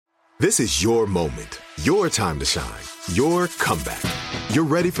This is your moment, your time to shine, your comeback. You're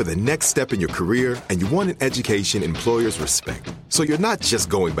ready for the next step in your career, and you want an education employers respect. So you're not just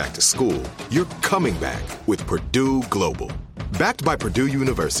going back to school, you're coming back with Purdue Global. Backed by Purdue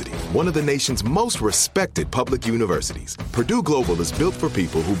University, one of the nation's most respected public universities, Purdue Global is built for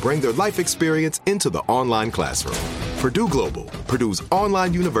people who bring their life experience into the online classroom. Purdue Global, Purdue's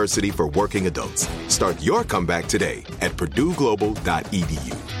online university for working adults. Start your comeback today at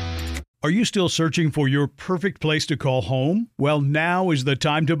purdueglobal.edu. Are you still searching for your perfect place to call home? Well, now is the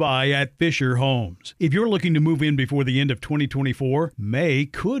time to buy at Fisher Homes. If you're looking to move in before the end of 2024, May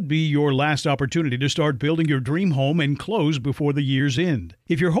could be your last opportunity to start building your dream home and close before the year's end.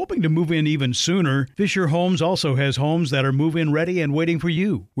 If you're hoping to move in even sooner, Fisher Homes also has homes that are move-in ready and waiting for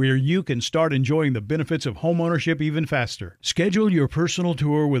you, where you can start enjoying the benefits of homeownership even faster. Schedule your personal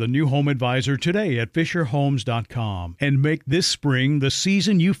tour with a new home advisor today at FisherHomes.com and make this spring the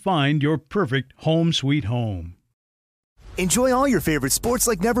season you find your perfect home sweet home. Enjoy all your favorite sports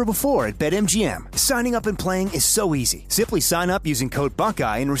like never before at BetMGM. Signing up and playing is so easy. Simply sign up using code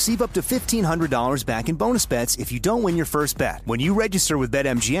Buckeye and receive up to $1,500 back in bonus bets if you don't win your first bet. When you register with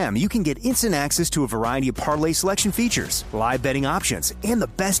BetMGM, you can get instant access to a variety of parlay selection features, live betting options, and the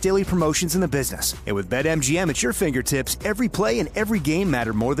best daily promotions in the business. And with BetMGM at your fingertips, every play and every game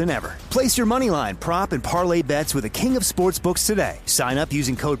matter more than ever. Place your moneyline, prop, and parlay bets with the king of sportsbooks today. Sign up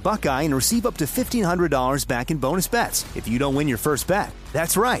using code Buckeye and receive up to $1,500 back in bonus bets if you don't win your first bet.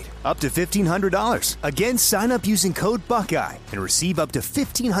 That's right, up to $1,500. Again, sign up using code Buckeye and receive up to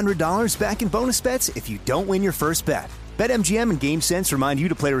 $1,500 back in bonus bets if you don't win your first bet. BetMGM and GameSense remind you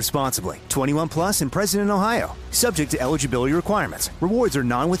to play responsibly. 21 plus and present in Ohio. Subject to eligibility requirements. Rewards are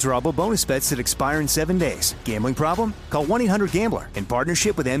non-withdrawable bonus bets that expire in 7 days. Gambling problem? Call 1-800-GAMBLER in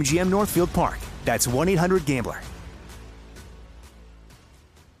partnership with MGM Northfield Park. That's 1-800-GAMBLER.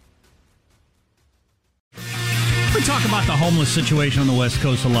 We talk about the homeless situation on the West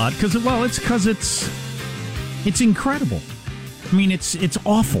Coast a lot because it's incredible. I mean, it's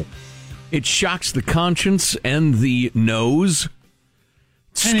awful. It shocks the conscience and the nose.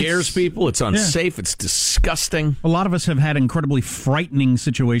 It scares people. It's unsafe. Yeah. It's disgusting. A lot of us have had incredibly frightening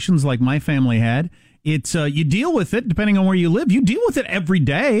situations like my family had. It's you deal with it depending on where you live. You deal with it every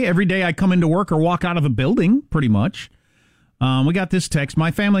day. Every day I come into work or walk out of a building, pretty much. We got this text.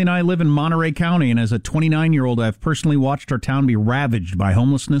 My family and I live in Monterey County, and as a 29-year-old, I've personally watched our town be ravaged by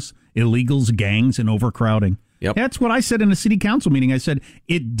homelessness, illegals, gangs, and overcrowding. Yep. That's what I said in a city council meeting. I said,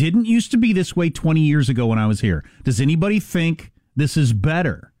 it didn't used to be this way 20 years ago when I was here. Does anybody think this is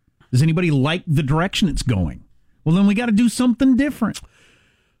better? Does anybody like the direction it's going? Well, then we got to do something different.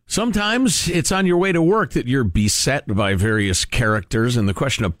 Sometimes it's on your way to work that you're beset by various characters, and the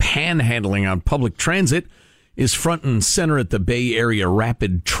question of panhandling on public transit is front and center at the Bay Area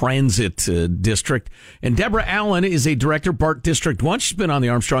Rapid Transit District. And Deborah Allen is a director, BART District 1. She's been on the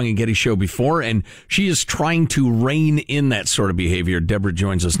Armstrong and Getty show before, and she is trying to rein in that sort of behavior. Deborah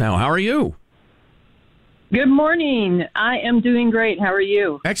joins us now. How are you? Good morning. I am doing great. How are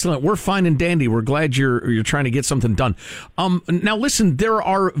you? Excellent. We're fine and dandy. We're glad you're trying to get something done. Now, listen, there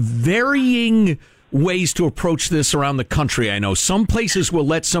are varying ways to approach this around the country. I know some places will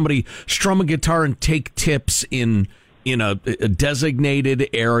let somebody strum a guitar and take tips in a designated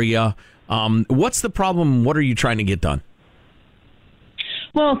area. What's the problem? What are you trying to get done?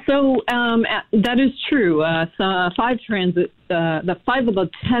 Well, so that is true. The 5 of the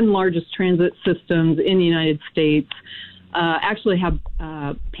 10 largest transit systems in the United States actually have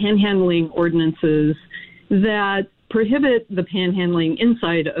panhandling ordinances that prohibit the panhandling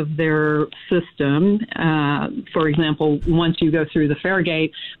inside of their system, for example, once you go through the fare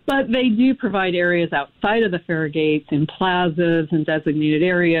gate, but they do provide areas outside of the fare gates in plazas and designated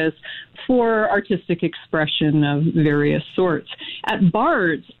areas for artistic expression of various sorts. At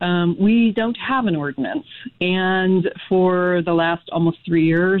BART, we don't have an ordinance, and for the last almost 3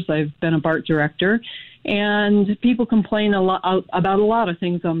 years, I've been a BART director. And people complain a lot about a lot of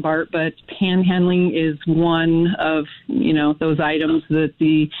things on BART, but panhandling is one of, those items that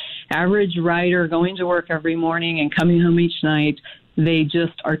the average rider going to work every morning and coming home each night, they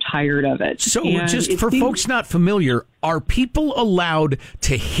just are tired of it. So just for folks not familiar, are people allowed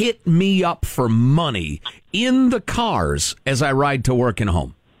to hit me up for money in the cars as I ride to work and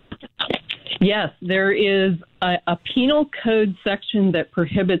home? Yes, there is a penal code section that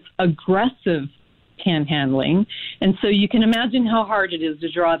prohibits aggressive panhandling. And so you can imagine how hard it is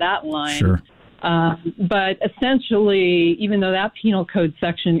to draw that line. Sure. But essentially, even though that penal code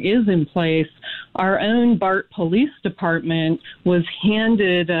section is in place, our own BART Police Department was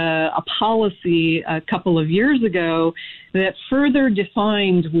handed a policy a couple of years ago that further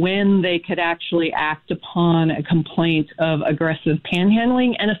defined when they could actually act upon a complaint of aggressive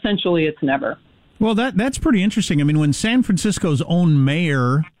panhandling, and essentially it's never. Well, that's pretty interesting. I mean, when San Francisco's own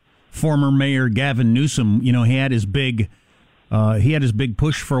mayor, former mayor Gavin Newsom, he had his big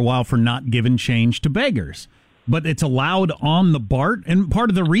push for a while for not giving change to beggars, but it's allowed on the BART, and part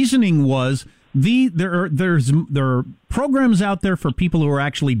of the reasoning was there are programs out there for people who are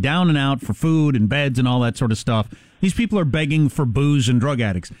actually down and out for food and beds and all that sort of stuff. These people are begging for booze and drug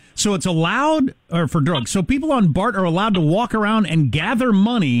addicts, so it's allowed, or for drugs. So people on BART are allowed to walk around and gather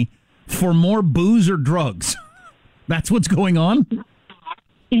money for more booze or drugs. That's what's going on.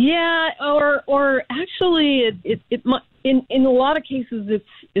 Yeah, or actually, in a lot of cases,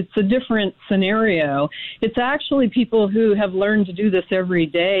 it's a different scenario. It's actually people who have learned to do this every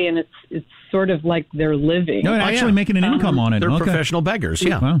day, and it's sort of like they're living. No, actually making an income on it. They're okay. Professional beggars.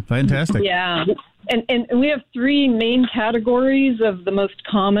 Yeah, wow, fantastic. Yeah. And we have three main categories of the most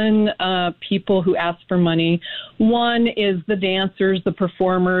common people who ask for money. One is the dancers, the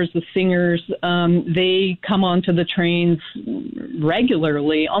performers, the singers. They come onto the trains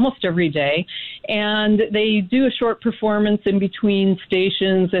regularly, almost every day, and they do a short performance in between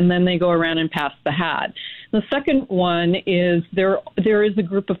stations, and then they go around and pass the hat. The second one is there is a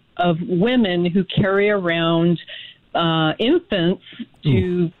group of women who carry around infants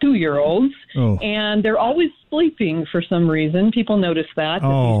to 2-year-olds, and they're always sleeping for some reason. People notice that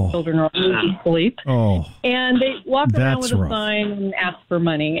these children are always asleep. And they walk around with a sign and ask for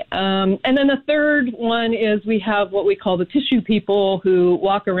money. And then the third one is we have what we call the tissue people, who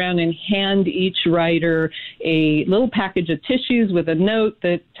walk around and hand each rider a little package of tissues with a note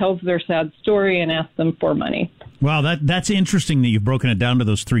that tells their sad story and asks them for money. Wow, that's interesting that you've broken it down to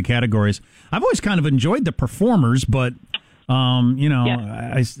those three categories. I've always kind of enjoyed the performers, but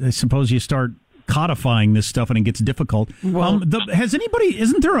I suppose you start codifying this stuff and it gets difficult. Well,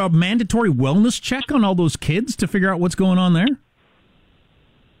 isn't there a mandatory wellness check on all those kids to figure out what's going on there?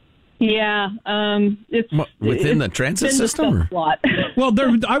 Yeah, it's within the transit system. Well,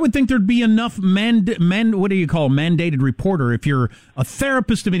 I would think there'd be enough mandated reporter. If you're a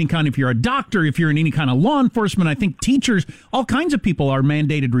therapist of any kind, if you're a doctor, if you're in any kind of law enforcement, I think teachers, all kinds of people are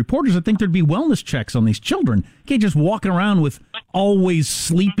mandated reporters. I think there'd be wellness checks on these children. You can't just walk around with always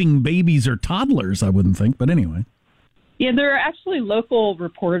sleeping babies or toddlers, I wouldn't think. But anyway. Yeah, there are actually local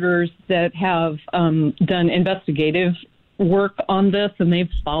reporters that have done investigative work on this, and they've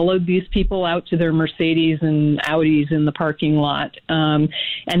followed these people out to their Mercedes and Audis in the parking lot. And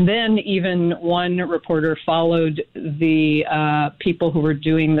then even one reporter followed the people who were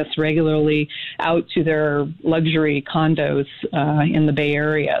doing this regularly out to their luxury condos in the Bay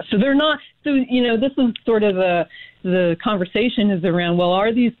Area. So they're not, this is sort of the conversation is around, well,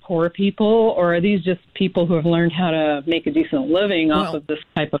 are these poor people, or are these just people who have learned how to make a decent living off of this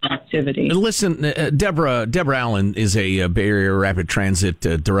type of activity? Listen, Deborah Allen is a Bay Area Rapid Transit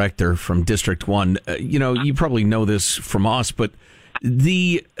director from District 1. You probably know this from us, but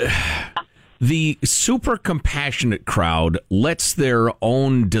the super compassionate crowd lets their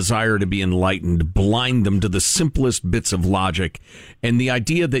own desire to be enlightened blind them to the simplest bits of logic. And the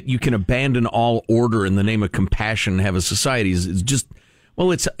idea that you can abandon all order in the name of compassion and have a society is just,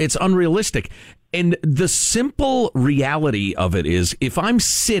 well, it's unrealistic. And the simple reality of it is, if I'm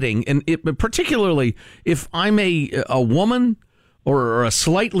sitting, and particularly if I'm a woman or a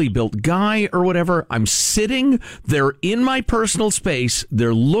slightly built guy or whatever, I'm sitting, they're in my personal space,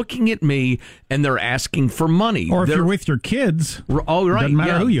 they're looking at me, and they're asking for money. Or if you're with your kids, doesn't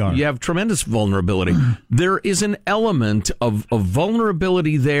matter who you are. You have tremendous vulnerability. There is an element of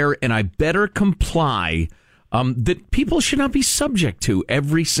vulnerability there, and I better comply, that people should not be subject to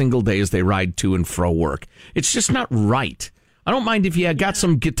every single day as they ride to and fro work. It's just not right. I don't mind if you got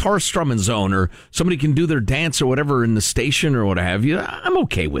some guitar strumming zone or somebody can do their dance or whatever in the station or what have you. I'm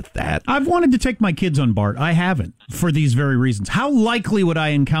okay with that. I've wanted to take my kids on BART. I haven't, for these very reasons. How likely would I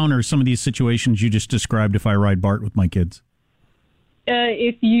encounter some of these situations you just described if I ride BART with my kids?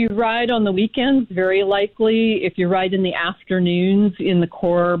 If you ride on the weekends, very likely. If you ride in the afternoons in the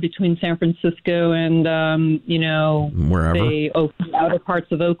core between San Francisco and, wherever, the outer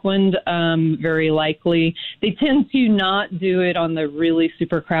parts of Oakland, very likely. They tend to not do it on the really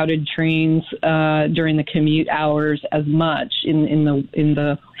super crowded trains during the commute hours as much in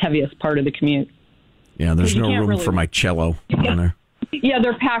the heaviest part of the commute. Yeah, there's no room for my cello on there. Yeah,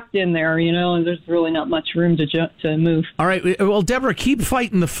 they're packed in there, and there's really not much room to move. All right. Well, Deborah, keep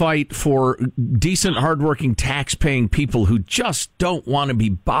fighting the fight for decent, hardworking, tax-paying people who just don't want to be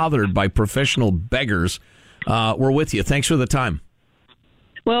bothered by professional beggars. We're with you. Thanks for the time.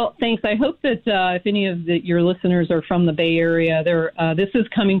 Well, thanks. I hope that if any of your listeners are from the Bay Area, this is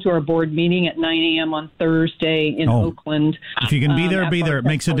coming to our board meeting at 9 a.m. on Thursday in Oakland. If you can be there, be there. It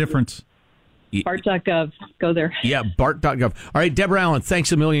makes a difference. BART.gov. Go there. Yeah, BART.gov. All right, Deborah Allen,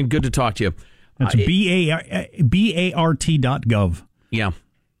 thanks a million. Good to talk to you. That's BART.gov. Yeah.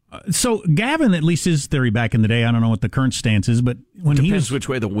 So Gavin, at least his theory back in the day, I don't know what the current stance is, but when Depends he was which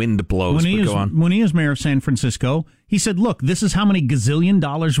way the wind blows. When he was mayor of San Francisco, he said, "Look, this is how many gazillion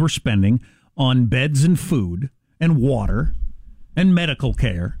dollars we're spending on beds and food and water and medical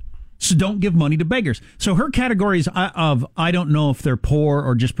care. So don't give money to beggars." So her categories of I don't know if they're poor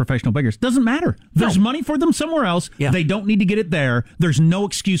or just professional beggars doesn't matter. There's money for them somewhere else. Yeah. They don't need to get it there. There's no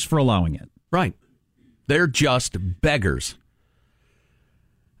excuse for allowing it. Right. They're just beggars.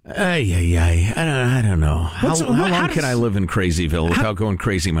 I don't know. How long can I live in Crazyville without going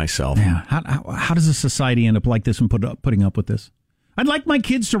crazy myself? Yeah. How does a society end up like this and putting up with this? I'd like my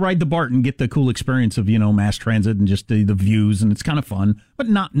kids to ride the BART and get the cool experience of, mass transit and just the views, and it's kind of fun, but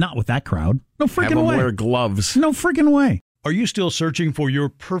not with that crowd. No freaking way. Have them wear gloves. No freaking way. Are you still searching for your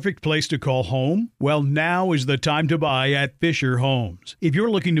perfect place to call home? Well, now is the time to buy at Fisher Homes. If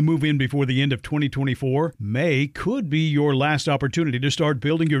you're looking to move in before the end of 2024, May could be your last opportunity to start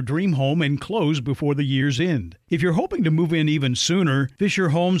building your dream home and close before the year's end. If you're hoping to move in even sooner, Fisher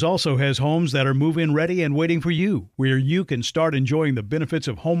Homes also has homes that are move-in ready and waiting for you, where you can start enjoying the benefits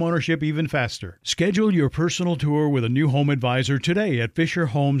of homeownership even faster. Schedule your personal tour with a new home advisor today at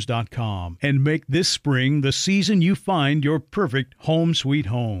FisherHomes.com and make this spring the season you find your perfect home sweet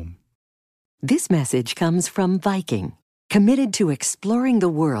home. This message comes from Viking, committed to exploring the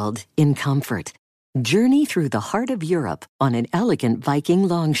world in comfort. Journey through the heart of Europe on an elegant Viking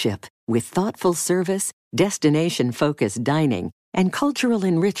longship with thoughtful service, destination-focused dining, and cultural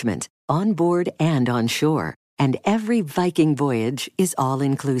enrichment on board and on shore. And every Viking voyage is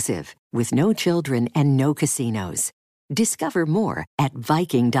all-inclusive, with no children and no casinos. Discover more at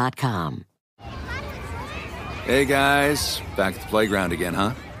Viking.com. Hey guys, back at the playground again,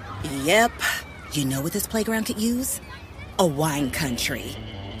 huh? Yep. You know what this playground could use? A wine country.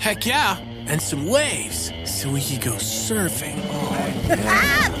 Heck yeah, and some waves so we could go surfing. Oh,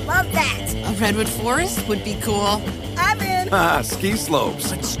 yeah. Love that. A redwood forest would be cool. I'm in. Ski slopes.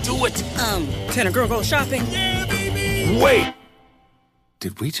 Let's do it. Can a girl go shopping? Yeah, baby. Wait.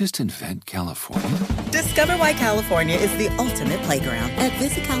 Did we just invent California? Discover why California is the ultimate playground at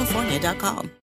visitcalifornia.com.